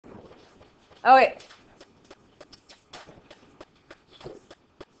Okay.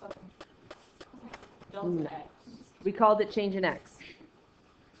 We called it change in x.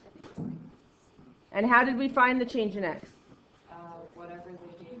 And how did we find the change in x? Whatever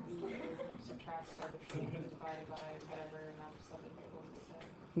they gave you, subtract divided by whatever amount of subintervals they said.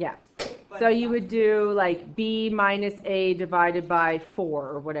 Yeah. So you would do like b minus a divided by 4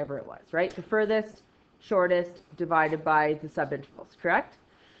 or whatever it was, right? The furthest, shortest divided by the subintervals, correct?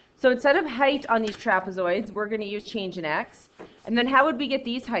 So instead of height on these trapezoids, we're going to use change in x. And then how would we get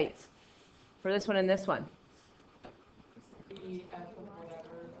these heights for this one and this one?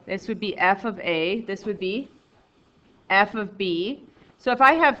 This would be f of a. This would be f of b. So if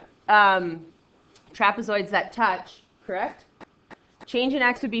I have trapezoids that touch, correct? Change in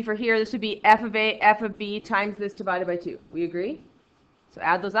x would be for here. This would be f of a, f of b times this divided by 2. We agree? So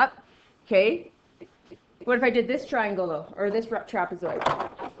add those up. Okay. What if I did this triangle, though, or this trapezoid?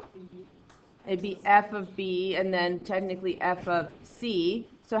 It'd be f of b and then technically f of c.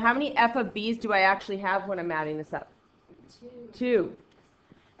 So how many f of b's do I actually have when I'm adding this up? 2.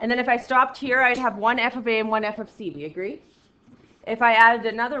 And then if I stopped here, I'd have one f of a and one f of c. We agree? If I added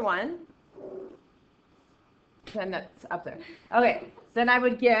another one, then that's up there. Okay, then I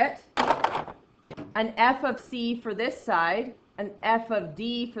would get an f of c for this side, an f of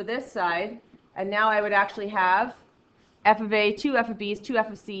d for this side, and now I would actually have f of a, 2 f of b's, 2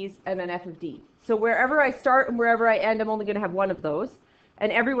 f of c's, and an f of d. So wherever I start and wherever I end, I'm only going to have one of those.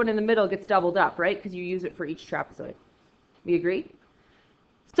 And everyone in the middle gets doubled up, right? Because you use it for each trapezoid. We agree?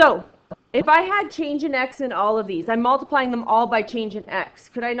 So if I had change in x in all of these, I'm multiplying them all by change in x.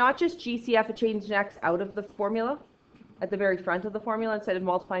 Could I not just GCF a change in x out of the formula at the very front of the formula instead of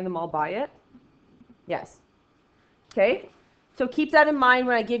multiplying them all by it? Yes. Okay. So keep that in mind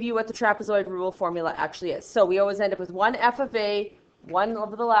when I give you what the trapezoid rule formula actually is. So we always end up with 1 f of a, 1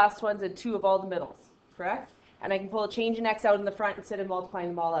 of the last ones, and 2 of all the middles. Correct? And I can pull a change in x out in the front instead of multiplying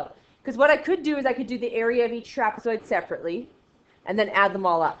them all out. Because what I could do is I could do the area of each trapezoid separately and then add them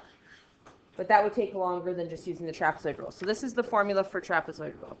all up. But that would take longer than just using the trapezoid rule. So this is the formula for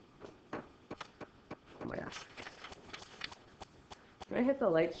trapezoid rule. Oh my gosh. Can I hit the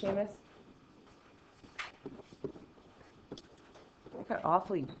lights, Seamus? It got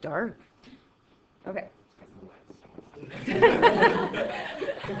awfully dark. Okay.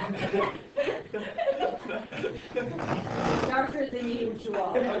 Darker than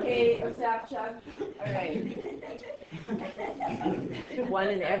usual. Okay, Osap Chuck. All right. 1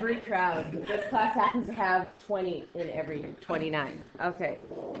 in every crowd. This class happens to have 20 in every 29. Okay.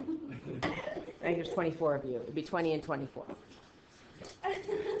 I think there's 24 of you. It would be 20 and 24.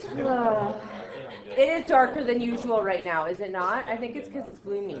 It is darker than usual right now, is it not? I think it's because it's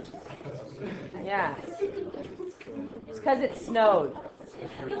gloomy. Yeah. It's because it snowed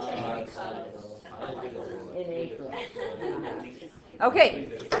in April. Okay.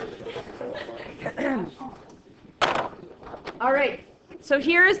 All right. So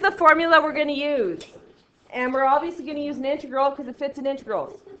here is the formula we're going to use. And we're obviously going to use an integral because it fits in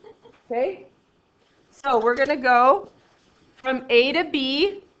integrals. Okay? So we're going to go from a to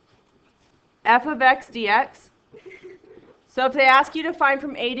b, f of x dx. So if they ask you to find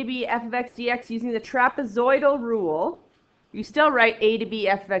from a to b f of x dx using the trapezoidal rule, you still write a to b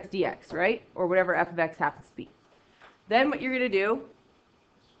f of x dx, right? Or whatever f of x happens to be. Then what you're going to do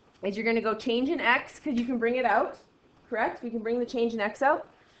is you're going to go change in x because you can bring it out. Correct? We can bring the change in x out.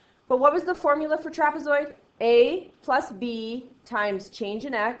 But what was the formula for trapezoid? A plus b times change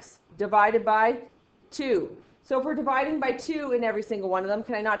in x divided by 2. So if we're dividing by 2 in every single one of them,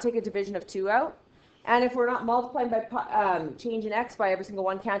 can I not take a division of 2 out? And if we're not multiplying by change in x by every single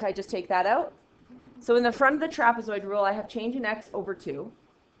one, can't I just take that out? So in the front of the trapezoid rule, I have change in x over 2,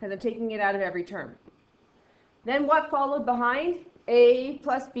 because I'm taking it out of every term. Then what followed behind? A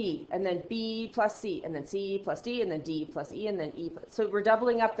plus b, and then b plus c, and then c plus d, and then d plus e, and then e plus. So we're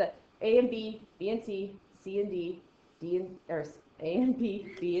doubling up the a and b, b and c, c and d, d and, or a and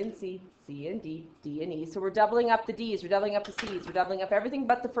b, b and c, c and d, d and e. So we're doubling up the d's, we're doubling up the c's, we're doubling up everything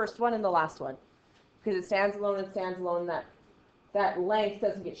but the first one and the last one. Because it stands alone and stands alone, that length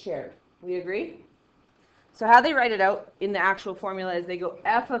doesn't get shared. We agree? So how they write it out in the actual formula is they go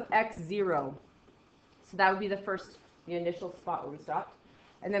f of x0. So that would be the initial spot where we stopped.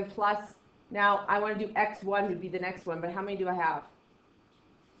 And then plus, now I want to do x1 would be the next one, but how many do I have?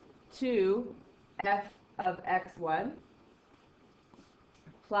 2 f of x1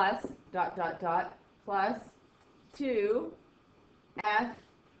 plus dot dot dot plus 2 f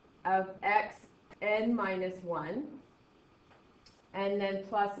of xn minus 1 and then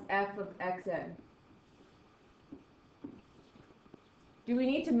plus f of xn. Do we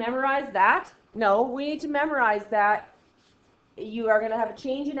need to memorize that? No, we need to memorize that you are going to have a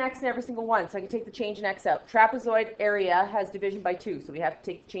change in x in every single one. So I can take the change in x out. Trapezoid area has division by 2, so we have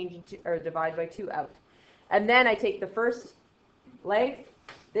to take change in 2, or divide by 2 out. And then I take the first length,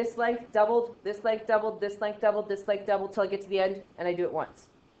 this length doubled, this length doubled, this length doubled, this length doubled, till I get to the end, and I do it once.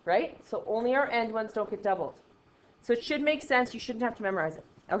 Right? So only our end ones don't get doubled. So it should make sense. You shouldn't have to memorize it.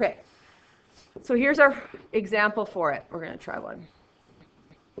 Okay. So here's our example for it. We're going to try one.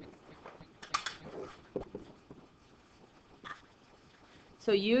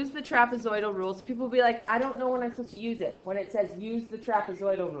 So use the trapezoidal rule. So people will be like, I don't know when I'm supposed to use it. When it says use the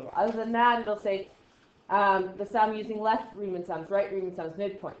trapezoidal rule. Other than that, it'll say the sum using left Riemann sums, right Riemann sums,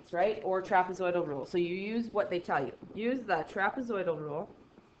 midpoints, right? Or trapezoidal rule. So you use what they tell you. Use the trapezoidal rule.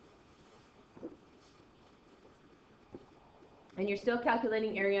 And you're still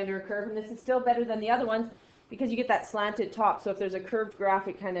calculating area under a curve. And this is still better than the other ones because you get that slanted top. So if there's a curved graph,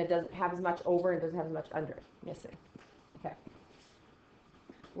 it kind of doesn't have as much over and doesn't have as much under. Missing. Okay.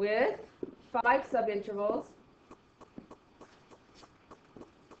 With 5 subintervals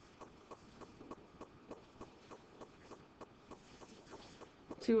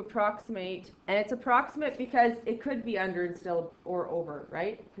to approximate, and it's approximate because it could be under and still or over,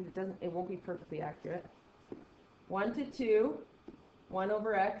 right? Because it won't be perfectly accurate. 1 to 2, 1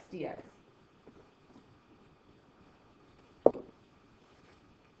 over x dx.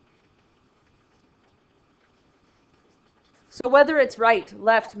 So whether it's right,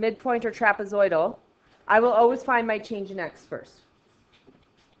 left, midpoint, or trapezoidal, I will always find my change in x first.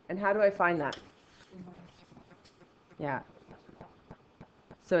 And how do I find that? Yeah.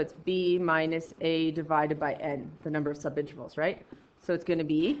 So it's b minus a divided by n, the number of subintervals, right? So it's going to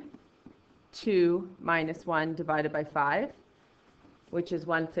be 2 minus 1 divided by 5, which is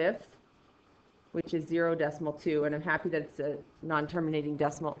 1/5, which is 0.2. And I'm happy that it's a non-terminating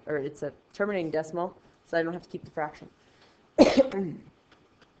decimal, or it's a terminating decimal, so I don't have to keep the fraction.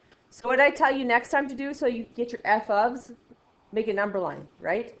 So what I tell you next time to do, so you get your f ofs, make a number line,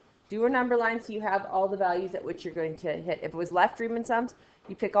 right? Do a number line so you have all the values at which you're going to hit. If it was left Riemann sums,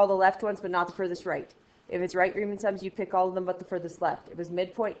 you pick all the left ones, but not the furthest right. If it's right Riemann sums, you pick all of them but the furthest left. If it's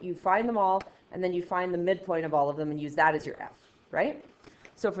midpoint, you find them all, and then you find the midpoint of all of them and use that as your f, right?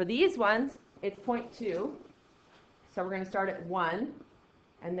 So for these ones, it's 0.2. So we're going to start at 1,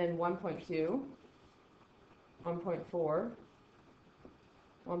 and then 1.2, 1.4,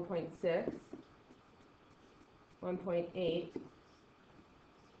 1.6, 1.8,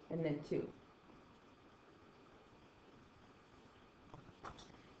 and then 2.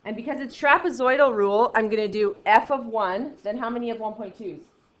 And because it's trapezoidal rule, I'm going to do f of 1, then how many of 1.2s?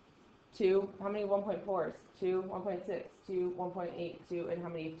 2. How many of 1.4s? 2, 1.6, 2, 1.8, 2, and how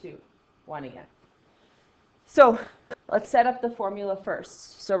many of 2? 1 again. So let's set up the formula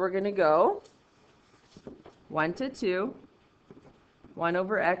first. So we're going to go 1 to 2, 1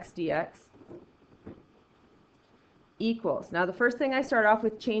 over x dx equals. Now the first thing I start off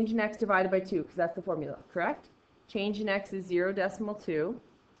with, change in x divided by 2, because that's the formula, correct? Change in x is 0.2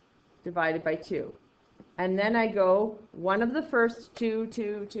 divided by 2. And then I go 1 of the first 2,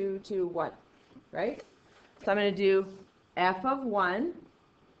 2, 2, 2, 1, right? So I'm going to do f of 1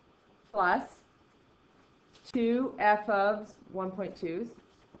 plus 2 f of 1.2s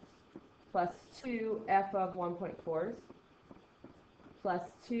plus 2 f of 1.4s plus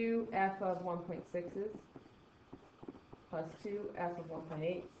 2 f of 1.6s plus 2 f of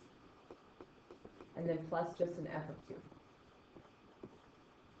 1.8s, and then plus just an f of 2.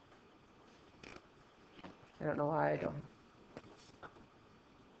 I don't know why I don't.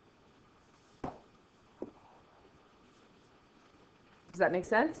 Does that make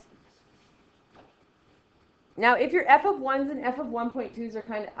sense? Now, if your f of 1s and f of 1.2s are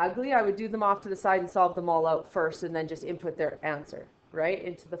kind of ugly, I would do them off to the side and solve them all out first and then just input their answer, right,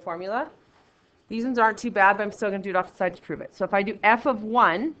 into the formula. These ones aren't too bad, but I'm still going to do it off to the side to prove it. So if I do f of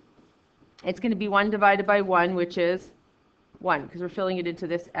 1, it's going to be 1 divided by 1, which is 1, because we're filling it into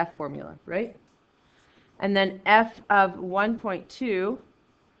this f formula, right? And then f of 1.2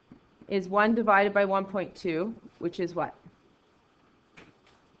 is 1 divided by 1.2, which is what?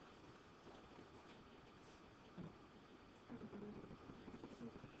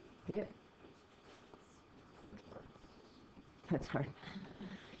 Yeah. That's hard.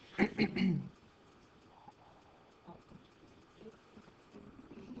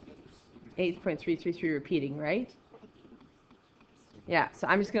 8.333 repeating, right? Yeah, so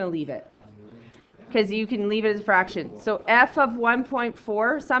I'm just going to leave it, because you can leave it as a fraction. So f of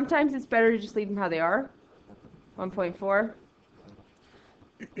 1.4, sometimes it's better to just leave them how they are. 1.4.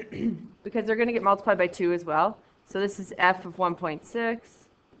 Because they're going to get multiplied by 2 as well. So this is f of 1.6,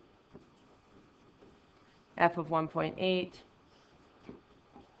 f of 1.8,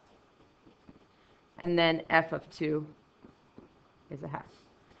 and then f of 2 is a half.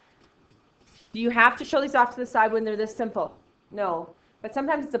 Do you have to show these off to the side when they're this simple? No. But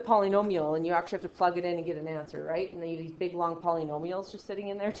sometimes it's a polynomial, and you actually have to plug it in and get an answer, right? And then you have these big, long polynomials just sitting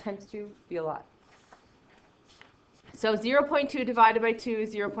in there times 2, be a lot. So 0.2 divided by 2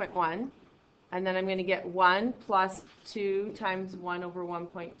 is 0.1. And then I'm going to get 1 plus 2 times 1 over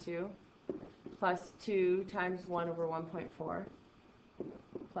 1.2 plus 2 times 1 over 1.4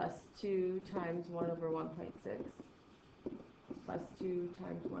 plus 2 times 1 over 1.6 plus 2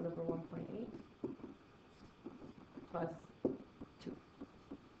 times 1 over 1.8 plus 2,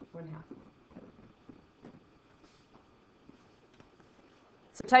 1/2.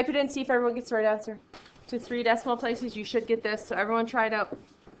 So type it in, see if everyone gets the right answer. To 3 decimal places, you should get this. So everyone try it out.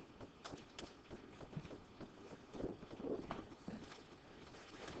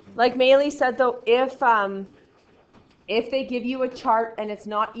 Like Maylee said, though, if they give you a chart and it's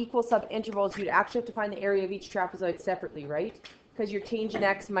not equal subintervals, you'd actually have to find the area of each trapezoid separately, right? Because your change in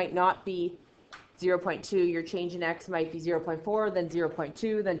x might not be 0.2, your change in x might be 0.4, then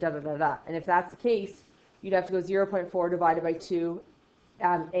 0.2, then da-da-da-da. And if that's the case, you'd have to go 0.4 divided by 2,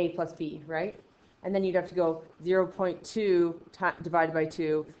 a plus b, right? And then you'd have to go 0.2 divided by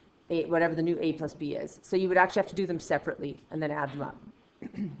 2, a, whatever the new a plus b is. So you would actually have to do them separately and then add them up.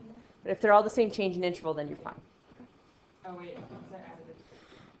 But if they're all the same change in interval, then you're fine. Oh wait, once I added it.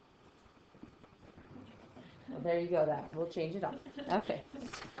 Well, there you go. That we'll change it up. Okay.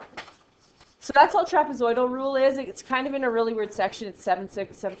 So that's all trapezoidal rule is. It's kind of in a really weird section. It's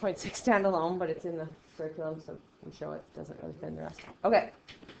 7.6 standalone, but it's in the curriculum, so we show it. Doesn't really fit in the rest. Okay.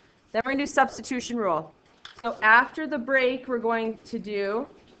 Then we're going to do substitution rule. So after the break, we're going to do,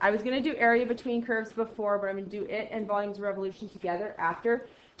 I was going to do area between curves before, but I'm going to do it and volumes of revolution together after,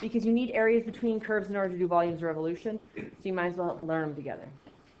 because you need areas between curves in order to do volumes of revolution. So you might as well learn them together.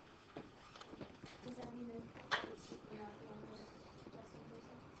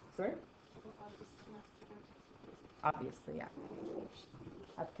 Sorry? Obviously, yeah.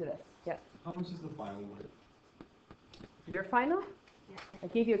 Up to this. Yeah. How much is the final work? Your final? I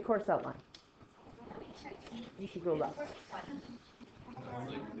gave you a course outline. You should go look.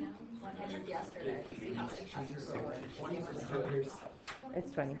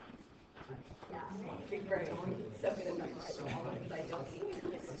 It's funny.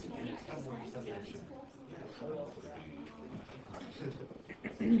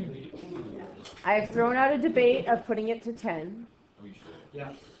 I have thrown out a debate of putting it to 10.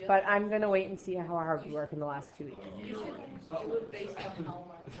 Yeah. But I'm going to wait and see how hard you work in the last 2 weeks.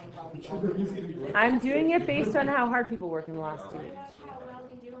 I'm doing it based on how hard people work in the last 2 weeks.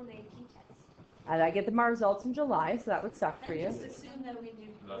 And I get the results in July, so that would suck for you.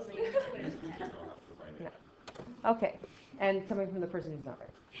 No. Okay. And coming from the person who's not right.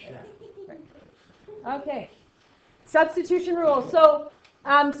 Okay. Substitution rule. So,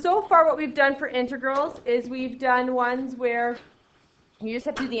 so far what we've done for integrals is we've done ones where you just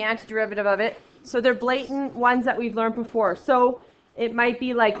have to do the antiderivative of it. So they're blatant ones that we've learned before. So it might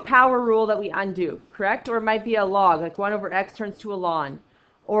be like power rule that we undo, correct? Or it might be a log, like 1 over x turns to a ln.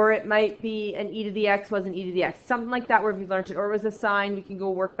 Or it might be an e to the x was an e to the x. Something like that where we've learned it. Or it was a sine, we can go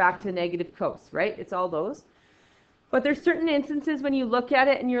work back to negative cos, right? It's all those. But there's certain instances when you look at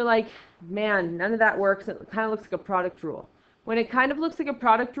it and you're like, man, none of that works. It kind of looks like a product rule. When it kind of looks like a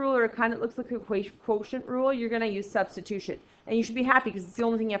product rule or it kind of looks like a quotient rule, you're going to use substitution. And you should be happy because it's the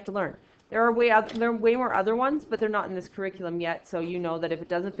only thing you have to learn. There are way more other ones, but they're not in this curriculum yet, so you know that if it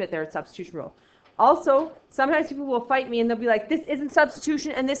doesn't fit there, it's substitution rule. Also, sometimes people will fight me and they'll be like, this isn't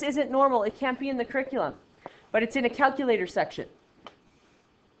substitution and this isn't normal. It can't be in the curriculum. But it's in a calculator section.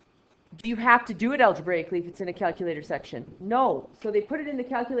 Do you have to do it algebraically if it's in a calculator section? No. So they put it in the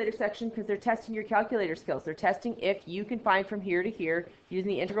calculator section because they're testing your calculator skills. They're testing if you can find from here to here using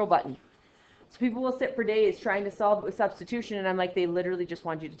the integral button. So people will sit for days trying to solve it with substitution, and I'm like, they literally just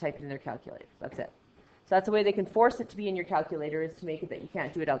want you to type it in their calculator. That's it. So that's the way they can force it to be in your calculator, is to make it that you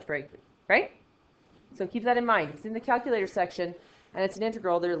can't do it algebraically, right? So keep that in mind. It's in the calculator section, and it's an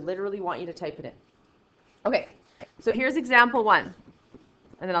integral. They literally want you to type it in. Okay, so here's example 1.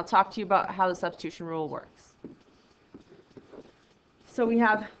 And then I'll talk to you about how the substitution rule works. So we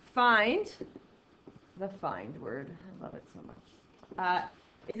have find, the find word. I love it so much.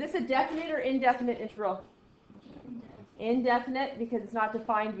 Is this a definite or indefinite integral? Indefinite because it's not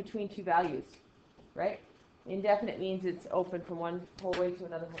defined between 2 values, right? Indefinite means it's open from one whole way to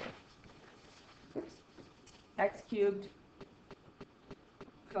another whole way. Oops. X cubed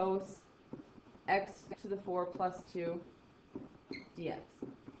cos x to the 4 plus 2 dx.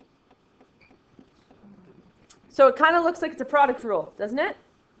 So it kind of looks like it's a product rule, doesn't it?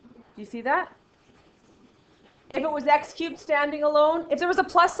 Do you see that? If it was x cubed standing alone, if there was a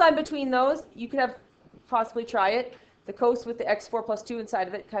plus sign between those, you could have possibly try it. The cos with the x4 plus 2 inside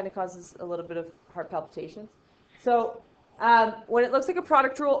of it kind of causes a little bit of heart palpitations. So when it looks like a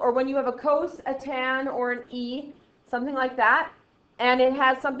product rule, or when you have a cos, a tan, or an e, something like that, and it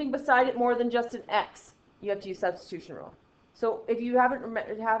has something beside it more than just an x, you have to use substitution rule. So if you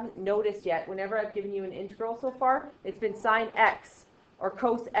haven't noticed yet, whenever I've given you an integral so far, it's been sine x, or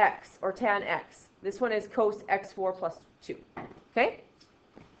cos x, or tan x. This one is cos x4 plus 2. Okay?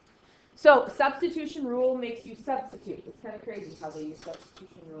 So substitution rule makes you substitute. It's kind of crazy how they use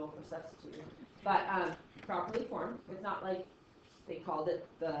substitution rule for substituting. But properly formed. It's not like they called it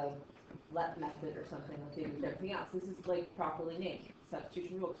the Lepp method or something like they do with everything else. This is like properly named.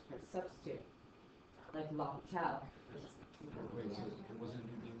 Substitution rule for substitute. Like l'hopital. Wait, so it wasn't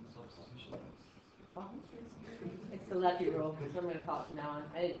even substitution? It's the Leppy rule, so I'm going to call it from now on.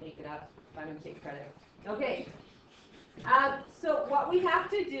 I didn't make it up. I'm going to take credit. Okay. So what we have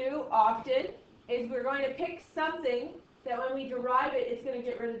to do often is we're going to pick something that when we derive it, it's going to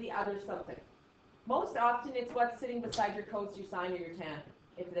get rid of the other something. Most often it's what's sitting beside your cos, your sine, or your tan,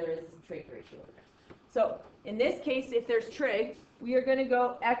 if there is a trig ratio. So in this case, if there's trig, we are going to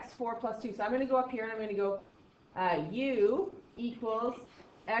go x4 plus 2. So I'm going to go up here and I'm going to go u equals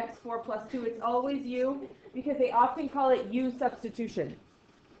x4 plus 2. It's always u because they often call it u substitution.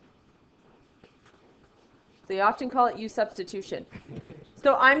 They often call it u substitution.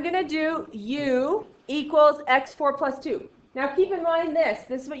 So I'm going to do u equals x4 plus 2. Now keep in mind this.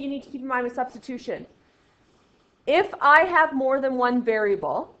 This is what you need to keep in mind with substitution. If I have more than one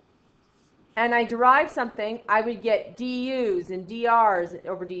variable and I derive something, I would get du's and dr's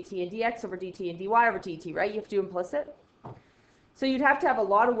over dt and dx over dt and dy over dt, right? You have to do implicit. So you'd have to have a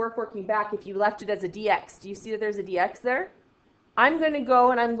lot of work working back if you left it as a dx. Do you see that there's a dx there? I'm going to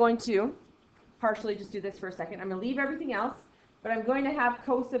go and I'm going to partially just do this for a second. I'm going to leave everything else, but I'm going to have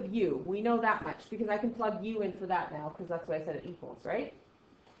cos of u. We know that much because I can plug u in for that now because that's what I said it equals, right?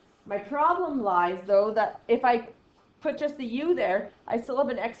 My problem lies, though, that if I put just the u there, I still have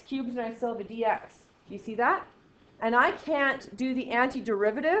an x cubed and I still have a dx. Do you see that? And I can't do the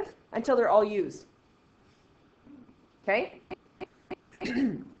antiderivative until they're all used. Okay?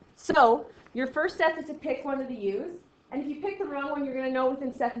 So your first step is to pick one of the u's. And if you pick the wrong one, you're going to know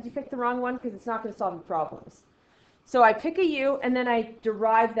within seconds you picked the wrong one because it's not going to solve the problems. So I pick a u and then I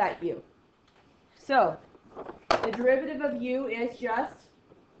derive that u. So the derivative of u is just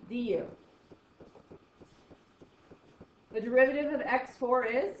du. The derivative of x4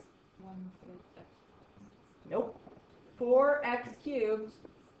 is? 1/5 x. Nope. 4x cubed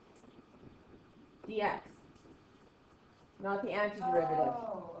dx. Not the antiderivative,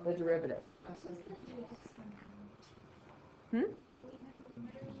 the derivative.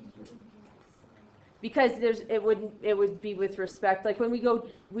 Because it would be with respect, like when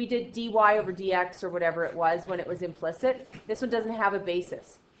we did dy over dx or whatever it was when it was implicit. This one doesn't have a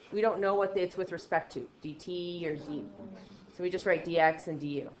basis. We don't know what it's with respect to, dt or d. So we just write dx and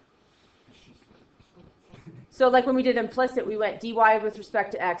du. So like when we did implicit, we went dy with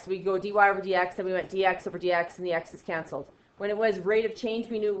respect to x. We go dy over dx, then we went dx over dx, and the x is canceled. When it was rate of change,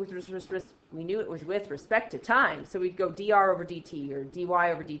 we knew it was with respect to time. So we'd go dr over dt or dy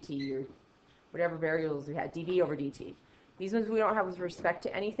over dt or whatever variables we had, dv over dt. These ones we don't have with respect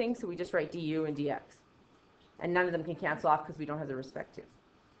to anything, so we just write du and dx. And none of them can cancel off because we don't have the respect to.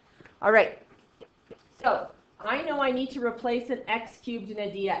 All right. So I know I need to replace an x cubed and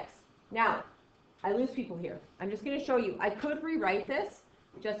a dx. Now, I lose people here. I'm just going to show you. I could rewrite this,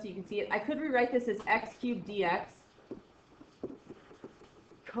 just so you can see it. I could rewrite this as x cubed dx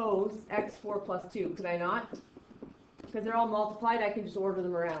cos x4 plus 2. Could I not? Because they're all multiplied, I can just order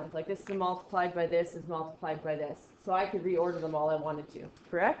them around. Like this is multiplied by this is multiplied by this. So I could reorder them all I wanted to,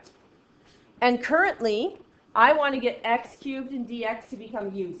 correct? And currently, I want to get x cubed and dx to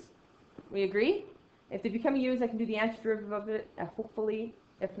become u's. We agree? If they become u's, I can do the antiderivative of it, hopefully.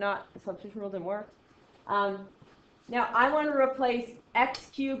 If not, the substitution rule didn't work. Now, I want to replace x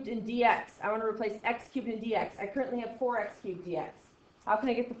cubed and dx. I want to replace x cubed and dx. I currently have 4x cubed dx. How can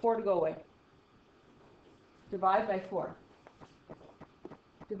I get the 4 to go away? Divide by 4.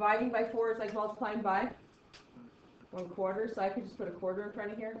 Dividing by 4 is like multiplying by 1/4. So I could just put a quarter in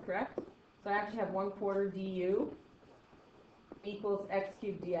front of here, correct? So I actually have 1/4 du equals x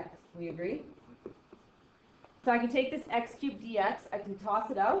cubed dx. We agree? So I can take this x cubed dx, I can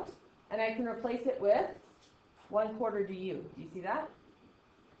toss it out, and I can replace it with 1/4 du. Do you see that?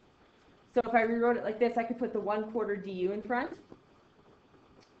 So if I rewrote it like this, I could put the 1/4 du in front.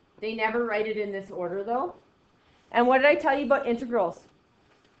 They never write it in this order though. And what did I tell you about integrals?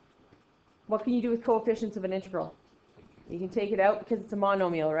 What can you do with coefficients of an integral? You can take it out because it's a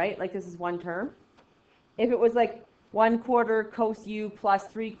monomial, right? Like this is one term. If it was like 1/4 cos u plus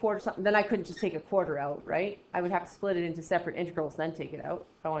 3/4 something, then I couldn't just take a quarter out, right? I would have to split it into separate integrals, then take it out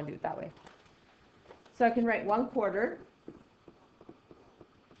if I want to do it that way. So I can write 1/4,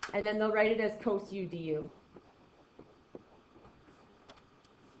 and then they'll write it as cos u du.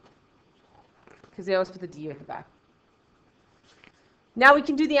 Because they always put the du at the back. Now we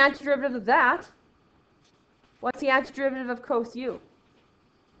can do the antiderivative of that. What's the antiderivative of cos u?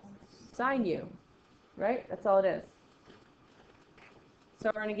 Sine u, right? That's all it is. So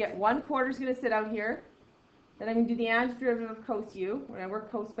we're going to get 1/4 is going to sit out here. Then I'm going to do the antiderivative of cos u. When I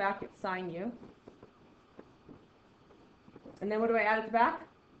work cos back, it's sine u. And then what do I add at the back?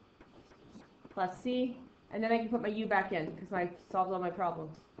 Plus c. And then I can put my u back in because I solved all my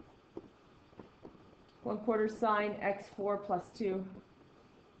problems. 1/4 sine x4 plus 2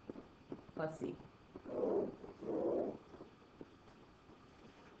 plus c.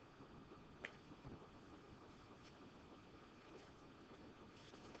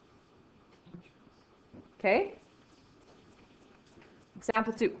 Okay?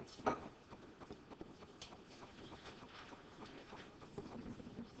 Example 2.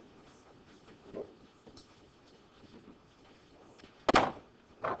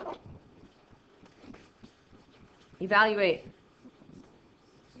 Evaluate.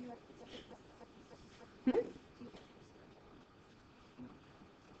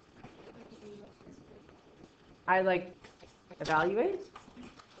 I like evaluate.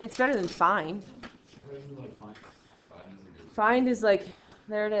 It's better than find. What do you like find? Find is like,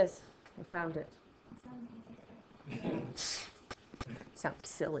 there it is. I found it. Sounds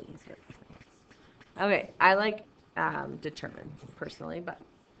silly. Okay, I like determine personally, but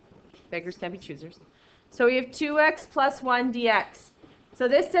beggars can't be choosers. So we have 2x plus 1 dx. So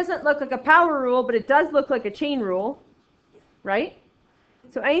this doesn't look like a power rule, but it does look like a chain rule, right?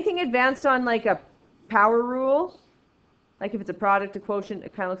 So anything advanced on like a power rule, like if it's a product, a quotient,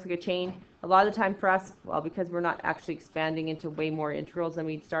 it kind of looks like a chain. A lot of the time for us, well, because we're not actually expanding into way more integrals than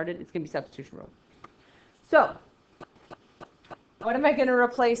we started, it's going to be substitution rule. So what am I going to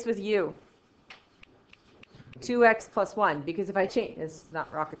replace with u? 2x plus 1, because if I change, it's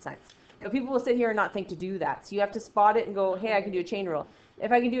not rocket science. But people will sit here and not think to do that. So you have to spot it and go, hey, I can do a chain rule.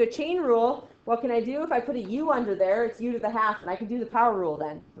 If I can do a chain rule, what can I do? If I put a u under there, it's u to the half, and I can do the power rule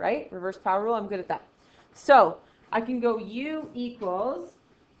then, right? Reverse power rule, I'm good at that. So I can go u equals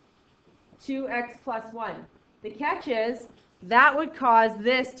 2x plus 1. The catch is, that would cause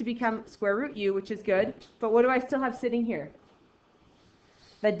this to become square root u, which is good. But what do I still have sitting here?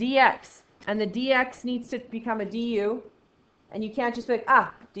 The dx. And the dx needs to become a du. And you can't just be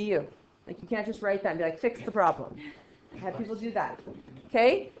like, du. Like, you can't just write that and be like, fix the problem. I have people do that.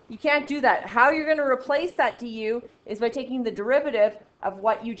 Okay? You can't do that. How you're going to replace that du is by taking the derivative of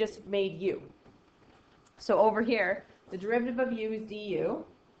what you just made u. So over here, the derivative of u is du.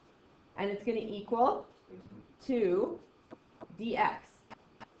 And it's going to equal 2 dx.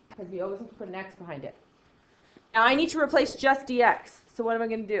 Because we always have to put an x behind it. Now I need to replace just dx. So what am I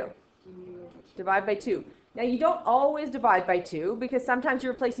going to do? Divide by 2. Now you don't always divide by 2 because sometimes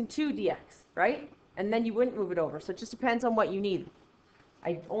you're replacing 2 dx, right? And then you wouldn't move it over. So it just depends on what you need.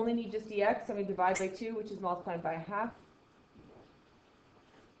 I only need just dx. So I'm going to divide by 2, which is multiplied by a half.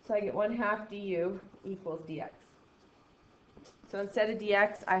 So I get 1/2 du equals dx. So instead of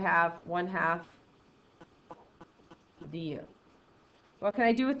dx, I have 1/2 du. What can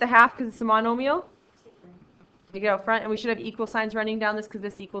I do with the half because it's a monomial? Take it out front, and we should have equal signs running down this because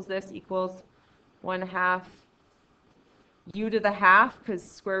this equals 1/2 u to the half because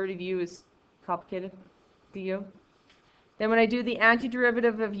square root of u is complicated, du. Then when I do the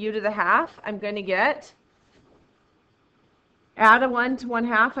antiderivative of u to the half, I'm going to get, add a 1 to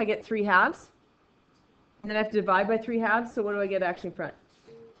 1/2, I get 3/2. And then I have to divide by 3/2, so what do I get actually in front?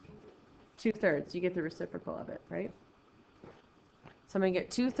 2/3. You get the reciprocal of it, right? So I'm going to get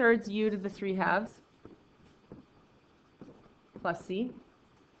 2/3 u to the 3/2 plus c.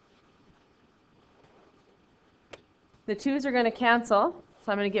 The 2's are going to cancel,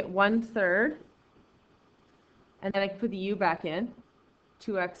 so I'm going to get 1/3. And then I can put the u back in,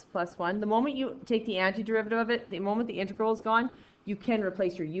 2x plus 1. The moment you take the antiderivative of it, the moment the integral is gone, you can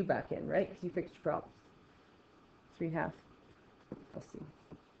replace your u back in, right? Because you fixed your problem. 3/2 plus c.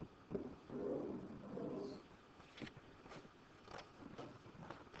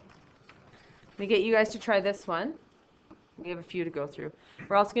 Let me get you guys to try this one. We have a few to go through.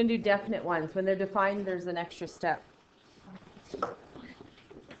 We're also going to do definite ones. When they're defined, there's an extra step.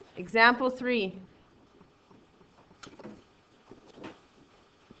 Example 3.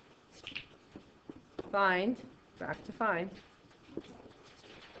 Find, back to find,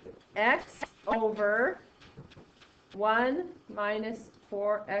 x over 1 minus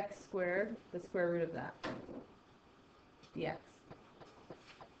 4x squared, the square root of that, dx.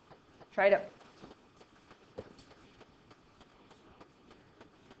 Try it out.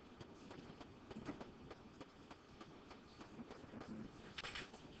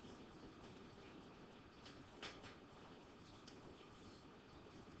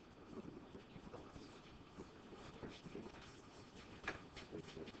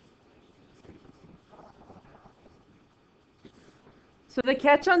 So the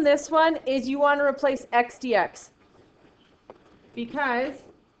catch on this one is you want to replace x dx, because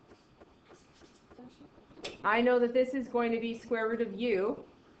I know that this is going to be square root of u,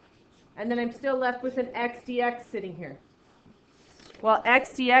 and then I'm still left with an x dx sitting here. Well,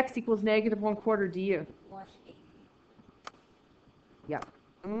 x dx equals negative 1/4 du. Yep.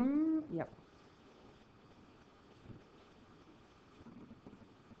 Yep.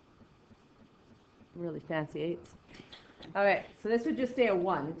 Really fancy eights. Okay, so this would just stay a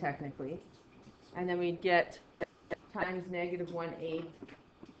 1, technically. And then we'd get times negative 1/8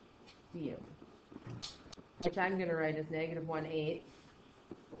 du. Which I'm going to write as negative 1/8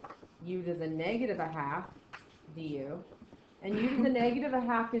 u to the negative 1/2 du. And u to the negative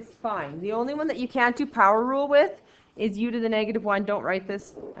 1/2 is fine. The only one that you can't do power rule with is u to the negative 1. Don't write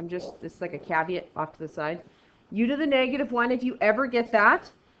this. This is like a caveat off to the side. U to the negative 1, if you ever get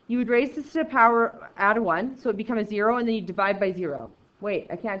that, you would raise this to power, add a 1, so it would become a 0, and then you divide by 0. Wait,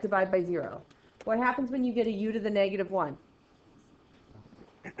 I can't divide by 0. What happens when you get a u to the negative 1?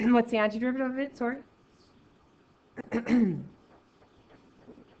 What's the antiderivative of it? Sorry? It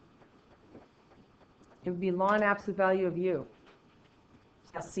would be ln absolute value of u.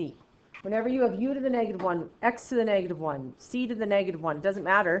 C. Whenever you have u to the negative 1, x to the negative 1, c to the negative 1, it doesn't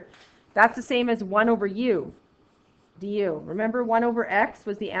matter. That's the same as 1 over u du. Remember 1 over x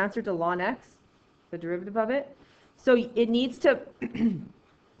was the answer to ln x, the derivative of it? So it needs to it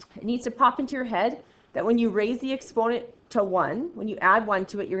needs to pop into your head that when you raise the exponent to 1, when you add 1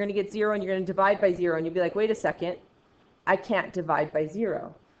 to it, you're going to get 0, and you're going to divide by 0, and you'll be like, wait a second, I can't divide by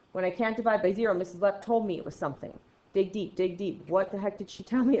 0. When I can't divide by 0, Mrs. Lepp told me it was something. Dig deep, dig deep. What the heck did she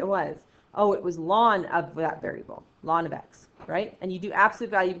tell me it was? Oh, it was ln of that variable, ln of x, right? And you do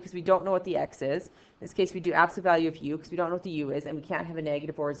absolute value because we don't know what the x is. In this case, we do absolute value of u because we don't know what the u is, and we can't have a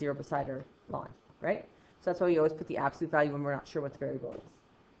negative or a 0 beside our ln, right? So that's why we always put the absolute value when we're not sure what the variable is.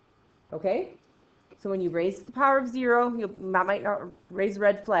 Okay? So when you raise the power of 0, you might not raise a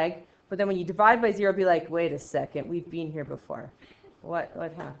red flag, but then when you divide by 0, be like, wait a second, we've been here before. What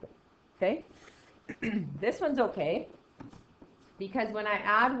happened? Okay? This one's okay, because when I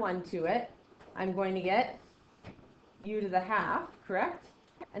add 1 to it, I'm going to get u to the 1/2, correct?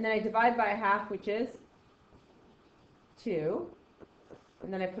 And then I divide by 1/2, which is 2.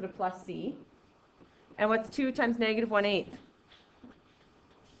 And then I put a plus c. And what's 2 times negative 1/8?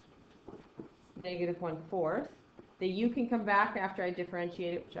 Negative 1/4. The u can come back after I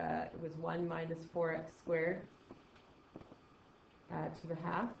differentiate it, which was 1 minus 4x squared to the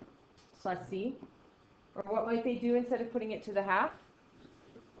 1/2 plus c. Or what might they do instead of putting it to the 1/2?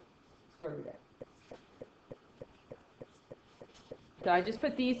 Square root it. So I just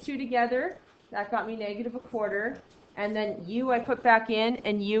put these two together. That got me negative 1/4. And then u I put back in,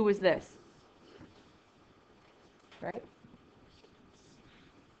 and u was this. Right?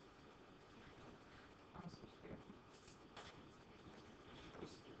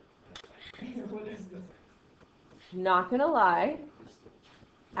 What is this? Not going to lie.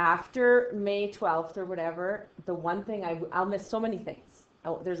 After May 12th or whatever, the one thing I'll miss so many things.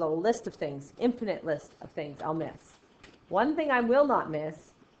 There's a list of things, infinite list of things I'll miss. One thing I will not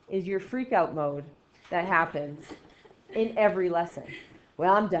miss is your freak out mode that happens in every lesson.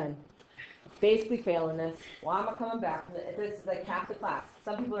 Well, I'm done. Basically failing this. Why am I coming back? This is like half the class.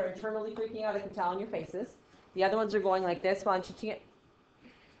 Some people are internally freaking out. I can tell on your faces. The other ones are going like this while I'm teaching it.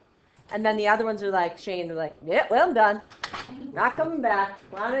 And then the other ones are like Shane. They're like, yeah, well, I'm done. Not coming back.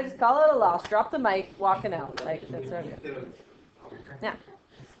 Why don't I just call it a loss? Drop the mic, walking out. Like, that's what I'm doing. Yeah.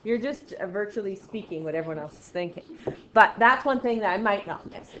 You're just virtually speaking what everyone else is thinking. But that's one thing that I might not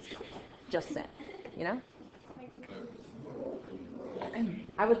miss. Just saying. You know?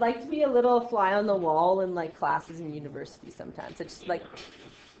 I would like to be a little fly on the wall in like classes in university sometimes. It's just like,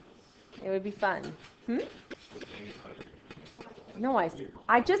 it would be fun. No, I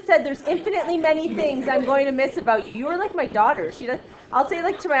just said there's infinitely many things I'm going to miss about you. You're like my daughter. She does. I'll say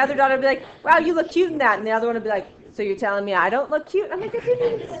like to my other daughter, I'll be like, "Wow, you look cute in that," and the other one will be like, "So you're telling me I don't look cute?" I'm like, "I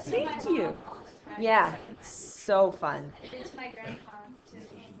didn't even speak to you." Yeah, it's so fun. It's my grandpa too.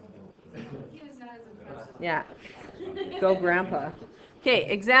 He was not as impressive. Yeah, go grandpa. Okay,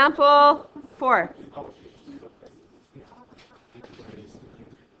 example 4.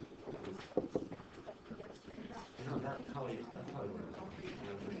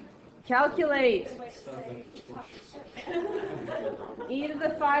 Calculate e to the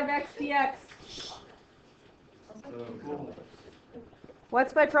 5x dx.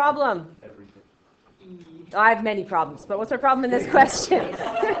 What's my problem? I have many problems, but what's my problem in this question?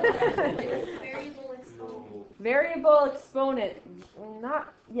 Variable exponent. Variable exponent.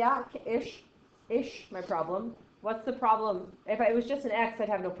 Not, yeah, ish, my problem. What's the problem? If it was just an x, I'd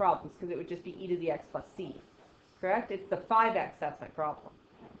have no problems, because it would just be e to the x plus c. Correct? It's the 5x that's my problem.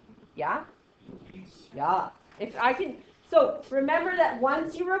 Yeah? Yeah. If I can, so remember that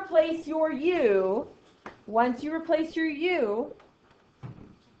once you replace your u,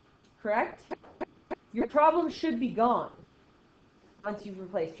 correct? Your problem should be gone once you've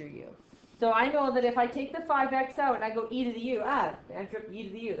replaced your u. So I know that if I take the 5x out and I go e to the u, e to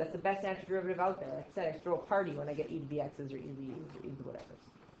the u, that's the best antiderivative out there. Like I said, I throw a party when I get e to the x's or e to the u's or e to the whatever.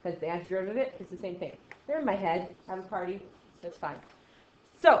 Because the antiderivative is the same thing. They're in my head. Have a party. That's fine.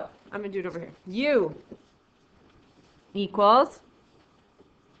 So I'm going to do it over here. U equals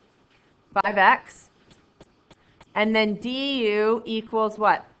 5x. And then du equals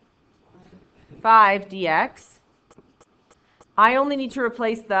what? 5 dx. I only need to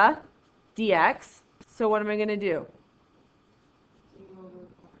replace the dx. So what am I going to do?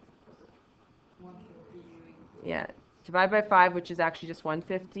 Yeah, divide by 5, which is actually just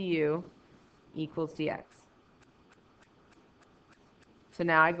 1/5 du equals dx. So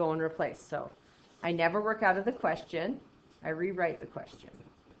now I go and replace. So I never work out of the question. I rewrite the question.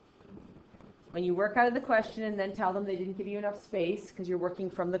 When you work out of the question and then tell them they didn't give you enough space because you're working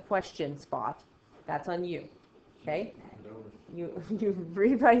from the question spot, that's on you. Okay? You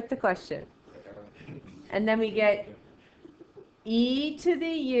rewrite the question. And then we get e to the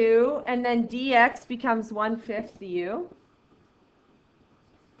u, and then dx becomes 1/5 the u.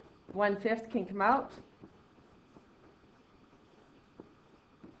 1/5 can come out.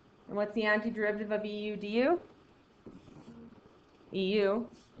 And what's the antiderivative of eu du? Eu,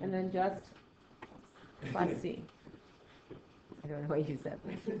 and then just plus c. I don't know what you said.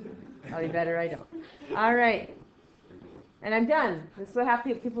 Probably better I don't. All right. And I'm done. This is what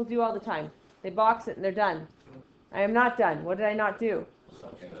happy people do all the time. They box it and they're done. I am not done. What did I not do?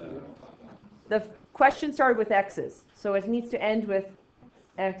 The question started with x's, so it needs to end with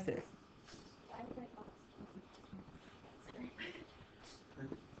x's.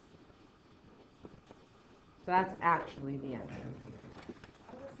 So that's actually the answer.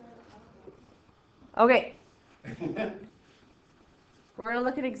 Okay. We're going to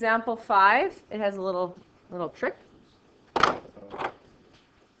look at example 5. It has a little trick.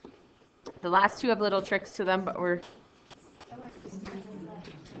 The last two have little tricks to them, but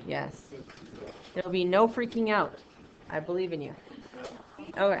yes. There'll be no freaking out. I believe in you.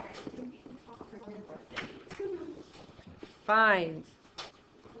 Okay. Find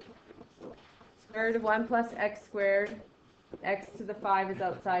square root of 1 plus x squared. X to the 5 is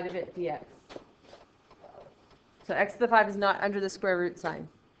outside of it, dx. So x to the 5 is not under the square root sign.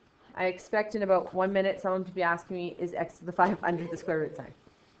 I expect in about 1 minute someone to be asking me, is x to the 5 under the square root sign?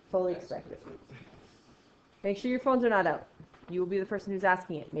 Fully expect it. Make sure your phones are not out. You will be the person who's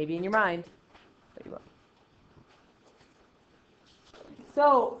asking it. Maybe in your mind, but you will.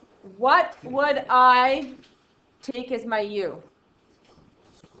 So what would I take as my u?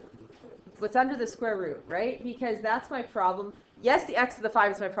 What's under the square root, right? Because that's my problem. Yes, the x to the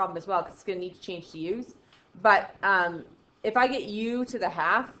 5 is my problem as well, because it's going to need to change to u's. But if I get u to the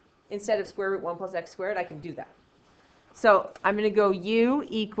half instead of square root 1 plus x squared, I can do that. So I'm going to go u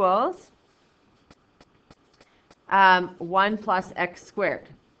equals 1 plus x squared.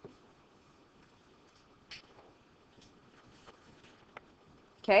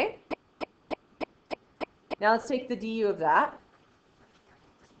 Okay? Now let's take the du of that.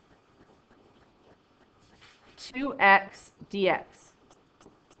 2x dx.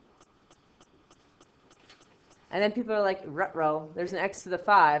 And then people are like, ruh-roh, there's an x to the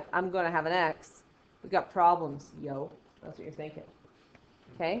 5. I'm going to have an x. We've got problems, yo. That's what you're thinking.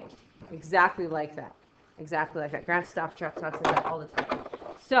 Okay? Exactly like that. Exactly like that. Grant Staff talks about that all the time.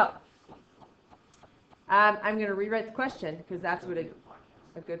 So, I'm going to rewrite the question, because that's what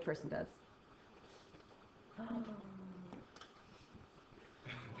a good person does.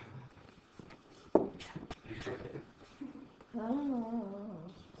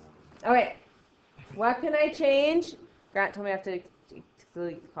 Okay. What can I change? Grant told me I have to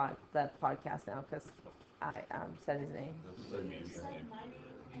delete the podcast now because I said his name.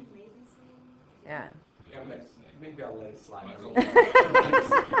 Yeah. Maybe I'll let it slide.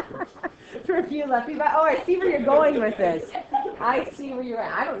 For a few lefty bucks. Oh, I see where you're going with this. I see where you're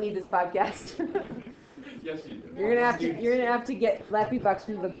at. I don't need this podcast. Yes, you do. You're gonna have to get lefty bucks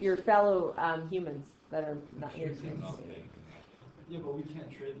from your fellow humans that are not here. Yeah, but we can't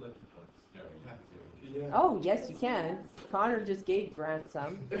trade lefty bucks. Yeah, we have to. Yeah. Oh, yes, you can. Connor just gave Grant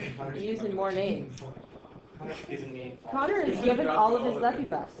some. You're using more names. Connor has given all of his lefty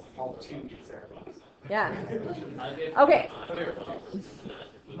bucks. All two Sarah bucks. Yeah. Okay. Okay.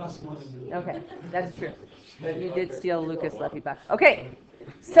 Okay, that's true. But you did steal Lucas lefty buck. Okay,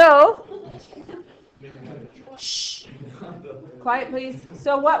 so shh. Quiet, please.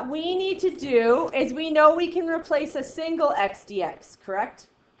 So what we need to do is we know we can replace a single x dx, correct?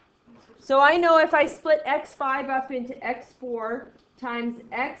 So I know if I split x5 up into x4 times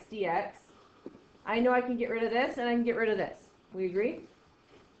x dx, I know I can get rid of this and I can get rid of this. We agree?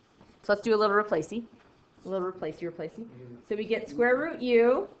 So let's do a little replacey. A little replacey. So we get square root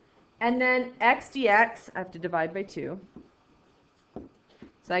u, and then x dx, I have to divide by 2.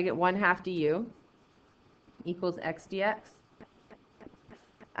 So I get 1/2 du equals x dx.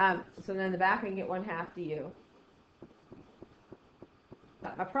 So then in the back I can get 1/2 du.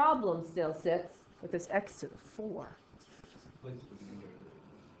 A problem still sits with this x to the 4.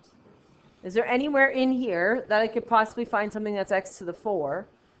 Is there anywhere in here that I could possibly find something that's x to the 4,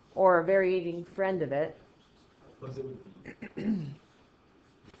 or a varying friend of it?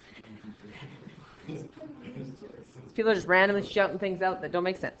 People are just randomly shouting things out that don't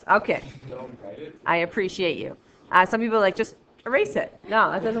make sense. Okay. I appreciate you. Some people are like, just erase it. No,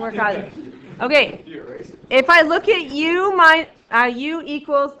 that doesn't work either. Okay. If I look at u u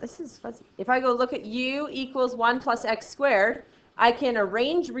equals, this is fuzzy. If I go look at u equals 1 plus x squared, I can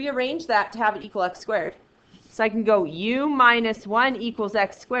rearrange that to have it equal x squared. So I can go u minus 1 equals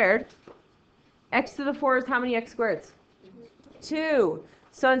x squared. X to the 4 is how many x squareds? 2.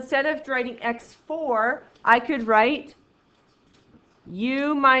 So instead of writing x4, I could write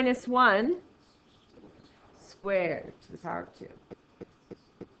u minus 1 squared to the power of 2.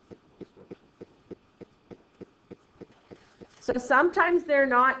 So sometimes they're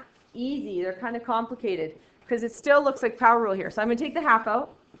not easy. They're kind of complicated because it still looks like power rule here. So I'm going to take the half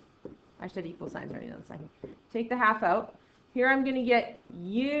out. I should have equal signs ready in a second. Take the half out. Here I'm going to get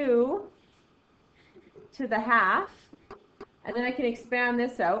u to the half. And then I can expand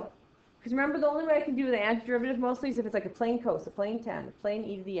this out. Because remember, the only way I can do the antiderivative mostly is if it's like a plane cos, a plane tan, a plane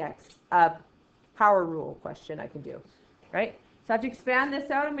e to the x, power rule question I can do. Right? So I have to expand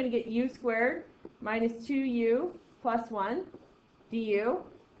this out. I'm going to get u squared minus 2u plus 1 du.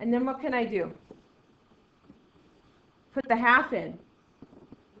 And then what can I do? Put the half in.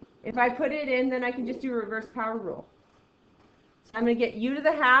 If I put it in, then I can just do a reverse power rule. So I'm going to get u to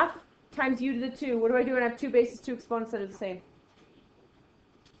the half times u to the 2. What do I do when I have 2 bases, 2 exponents that are the same?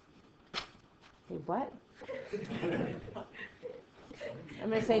 Hey, what? I'm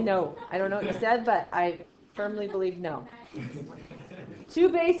going to say no. I don't know what you said, but I firmly believe no. 2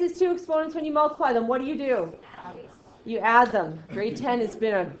 bases, 2 exponents, when you multiply them, what do? You add them. Grade 10 has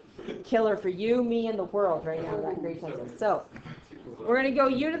been a killer for you, me, and the world right now, that grade 10. So we're going to go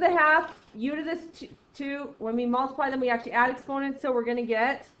u to the half, u to this 2. When we multiply them, we actually add exponents, so we're going to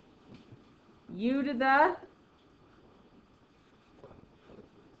get u to the...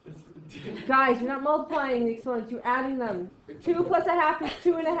 Guys, you're not multiplying the exponents, you're adding them. 2 plus a half is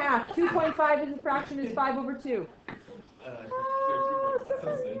 2 and a half. 2.5 is a fraction, is 5 over 2.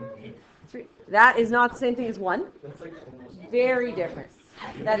 That is not the same thing as 1. Very different.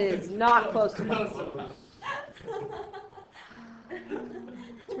 That is not close to 1.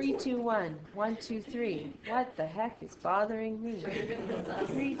 3, 2, 1. 1, 2, 3. What the heck is bothering me?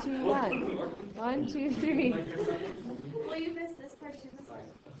 3, 2, 1. 1, 2, 3. Will you miss this part too?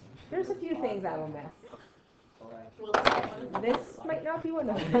 There's a few things I will miss. This might not be one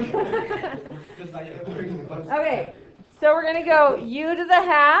of them. Okay, so we're going to go u to the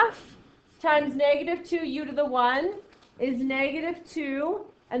half times negative 2 u to the 1 is negative 2.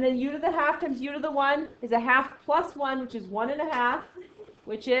 And then u to the half times u to the 1 is a half plus 1, which is 1 and a half,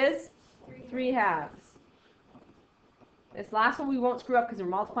 which is 3 halves. This last one we won't screw up because we're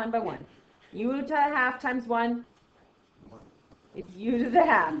multiplying by 1. U to the half times 1 is u to the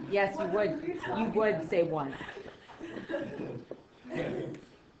half. Yes, you would say 1.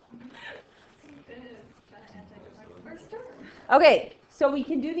 Okay, so we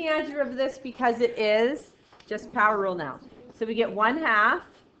can do the antiderivative of this because it is just power rule now. So we get 1/2.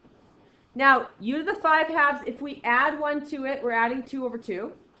 Now, u to the 5/2, if we add 1 to it, we're adding 2 over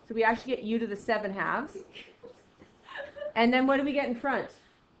 2. So we actually get u to the 7/2. And then what do we get in front?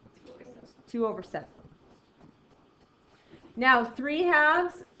 2 over 7. Now,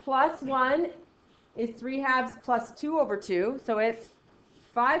 3/2 plus 1 is 3/2 plus 2 over 2. So it's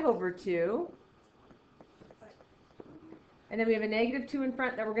 5 over 2. And then we have a negative 2 in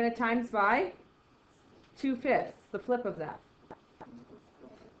front that we're going to times by 2/5, the flip of that.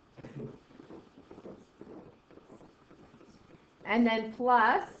 And then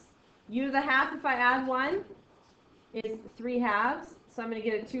plus u to the 1/2, if I add 1, is 3/2. So I'm going to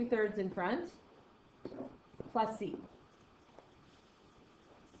get a 2/3 in front, plus c.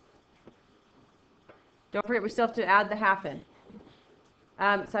 Don't forget, we still have to add the 1/2 in.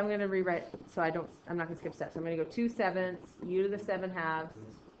 So I'm going to rewrite, so I'm not going to skip steps. I'm going to go 2/7 u to the 7/2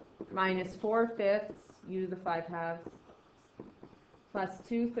 minus 4/5 u to the 5/2 plus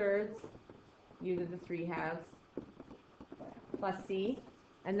 2/3 u to the 3/2 plus c.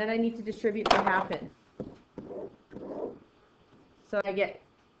 And then I need to distribute the 1/2 in. So I get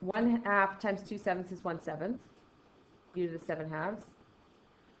 1/2 times 2/7 is 1/7 u to the 7/2.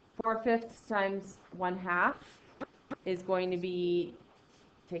 4/5 times 1/2 is going to be,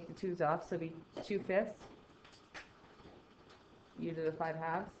 take the 2's off, so it'll be 2/5 u to the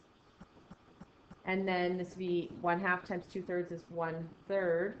 5/2. And then this will be 1/2 times 2/3 is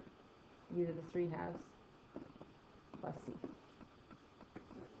 1/3 u to the 3/2 plus c.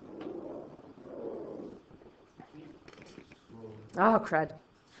 Oh, crud.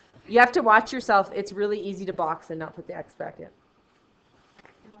 You have to watch yourself. It's really easy to box and not put the x back in.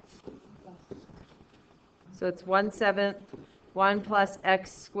 So it's 1/7, 1 plus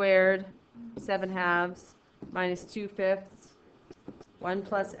x squared, 7/2 minus 2/5, 1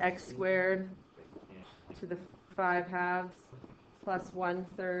 plus x squared to the 5/2 plus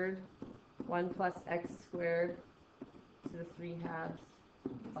 1/3, 1 plus x squared to the 3/2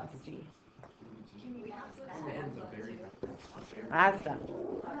 plus c. That's done.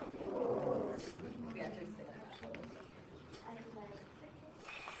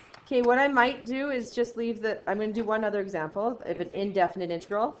 Okay, what I might do is just leave I'm going to do one other example of an indefinite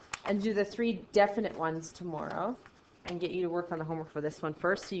integral and do the 3 definite ones tomorrow and get you to work on the homework for this one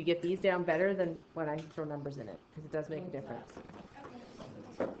first so you get these down better than when I throw numbers in it, because it does make a difference.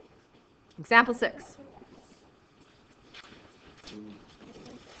 Example 6.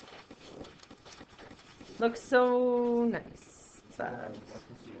 Looks so nice. But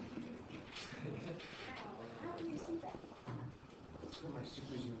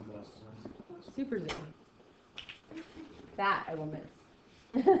super zoom. That I will miss.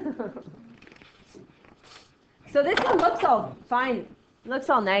 So this one looks all fine. Looks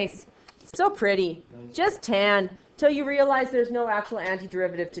all nice. So pretty. Just tan. Till you realize there's no actual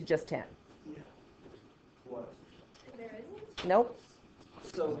antiderivative to just tan. What? Nope.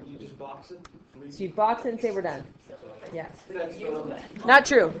 So you just box it? So you box it and say we're done. Yes. That's Not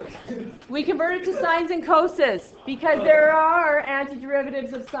true. We convert it to sines and coses because there are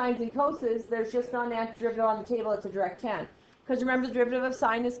antiderivatives of sines and coses. There's just not an antiderivative on the table. It's a direct tan. Because remember, the derivative of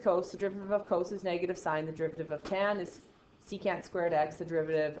sine is cos. The derivative of cos is negative sine. The derivative of tan is secant squared x. The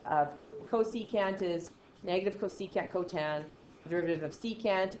derivative of cosecant is negative cosecant cotan. The derivative of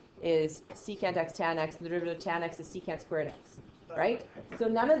secant is secant x tan x. And the derivative of tan x is secant squared x. Right? So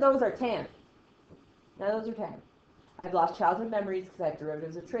none of those are tan. None of those are tan. I've lost childhood memories because I have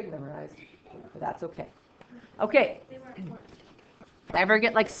derivatives of trig memorized. But that's okay. Okay. If I ever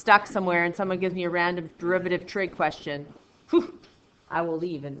get like stuck somewhere and someone gives me a random derivative trig question, whew, I will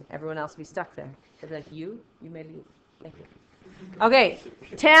leave and everyone else will be stuck there. But then you may leave. Thank you. Okay.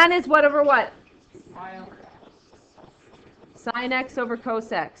 Tan is what over what? Sine x over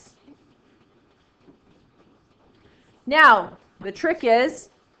cos x. Now, the trick is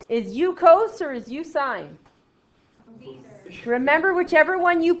u cos or is u sine? Remember, whichever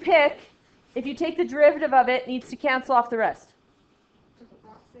one you pick, if you take the derivative of it, it needs to cancel off the rest.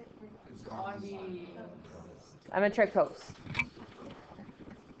 I'm going to try cos.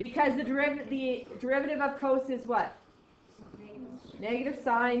 Because the derivative of cos is what? Negative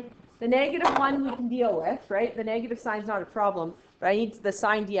sine. The negative one we can deal with, right? The negative sign is not a problem, but I need the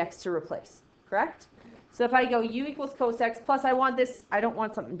sine dx to replace, correct? So if I go u equals cos x, plus I want this, I don't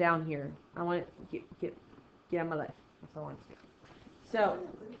want something down here. I want it get on my life. That's what I want to do. So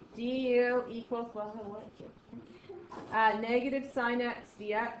du equals, well, negative sine x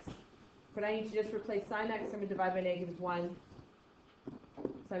dx, but I need to just replace sine x, I'm going to divide by negative 1. So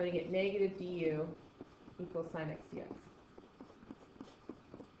I'm going to get negative du equals sine x dx.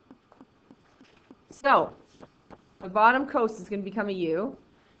 So The bottom coast is going to become a u.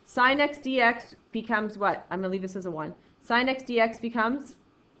 Sine x dx becomes what? I'm going to leave this as a 1. Sine x dx becomes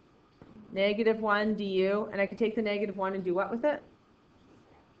negative 1 du. And I can take the negative 1 and do what with it?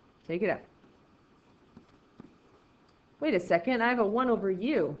 Take it out. Wait a second. I have a 1 over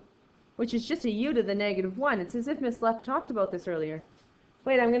u, which is just a u to the negative 1. It's as if Miss Lepp talked about this earlier.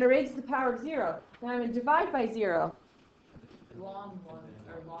 Wait, I'm going to raise to the power of 0. Now I'm going to divide by 0. Long one,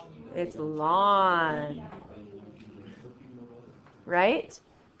 or long unit. It's ln. Right?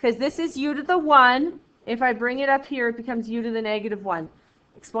 Because this is u to the 1. If I bring it up here, it becomes u to the negative 1.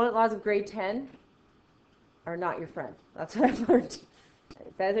 Exponent laws of grade 10 are not your friend. That's what I've learned.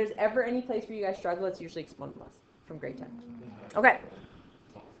 If there's ever any place where you guys struggle, it's usually exponent laws from grade 10. Okay.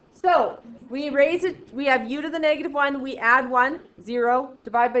 So we raise it. We have u to the negative 1. We add 1, 0.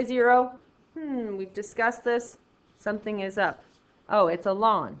 Divide by 0. We've discussed this. Something is up. Oh, it's a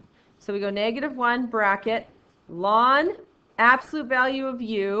ln. So we go negative 1 bracket ln absolute value of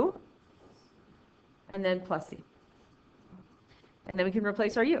u, and then plus c. And then we can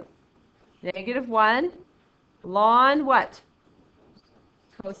replace our u. Negative 1 ln what?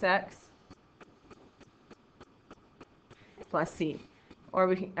 Cos x plus c. Or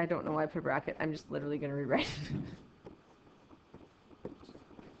we can, I don't know why I put a bracket. I'm just literally going to rewrite it.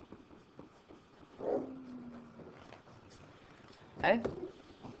 Okay.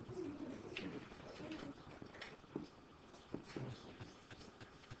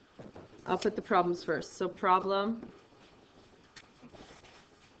 I'll put the problems first. So problem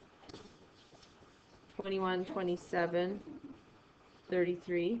 21, 27,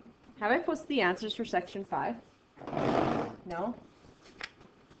 33. Have I posted the answers for section 5? No?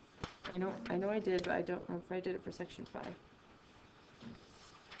 I know I did, but I don't know if I did it for section 5.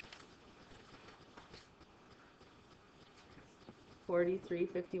 $43,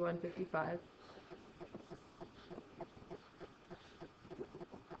 $51, $55.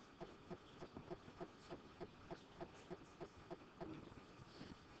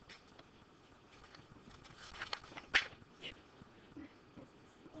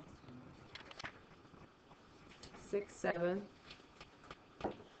 $6, $7,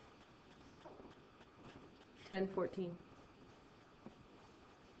 $10, $14.